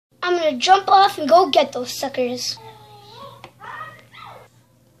gonna jump off and go get those suckers.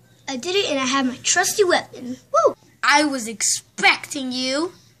 I did it and I have my trusty weapon. Woo! I was expecting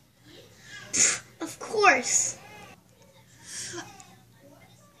you. Of course.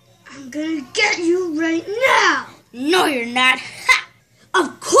 I'm gonna get you right now. No, you're not. Ha!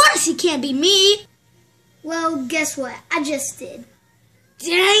 Of course he can't be me. Well, guess what? I just did.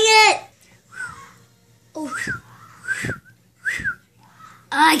 Dang it! Oh.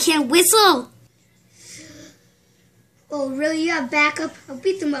 I can't whistle. Oh, really? You have backup? I'll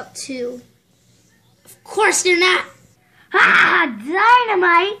beat them up too. Of course you're not. Ah,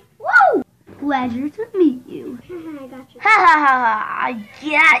 dynamite! Woo! Pleasure to meet you. I got you. Ha ha ha! I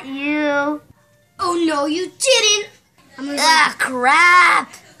got you. Oh no, you didn't. Ah,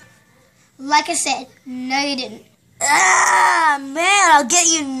 crap! Like I said, no, you didn't. Ah, man! I'll get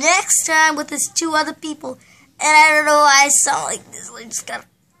you next time with these two other people. And I don't know why I sound like this. I just gotta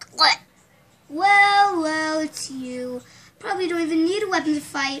click. Well, it's you. Probably don't even need a weapon to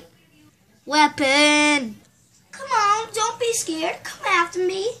fight. Weapon! Come on, don't be scared. Come after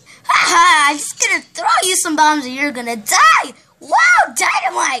me. Ha ha! I'm just gonna throw you some bombs and you're gonna die! Wow,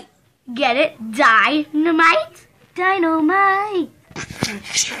 dynamite! Get it? Dynamite? Dynamite!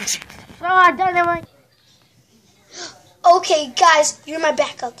 Oh, dynamite! Okay, guys, you're my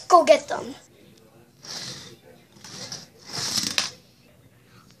backup. Go get them.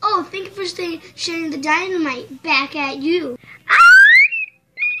 Oh, thank you for sharing the dynamite. Back at you.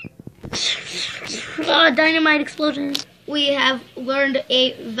 Oh, dynamite explosion. We have learned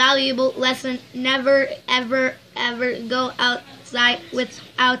a valuable lesson. Never, ever, ever go outside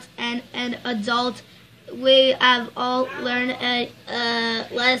without an adult. We have all learned a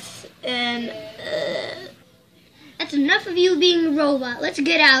lesson. That's enough of you being a robot. Let's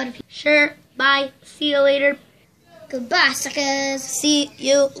get out of here. Sure, bye. See you later. Goodbye, suckers. See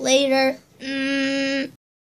you later.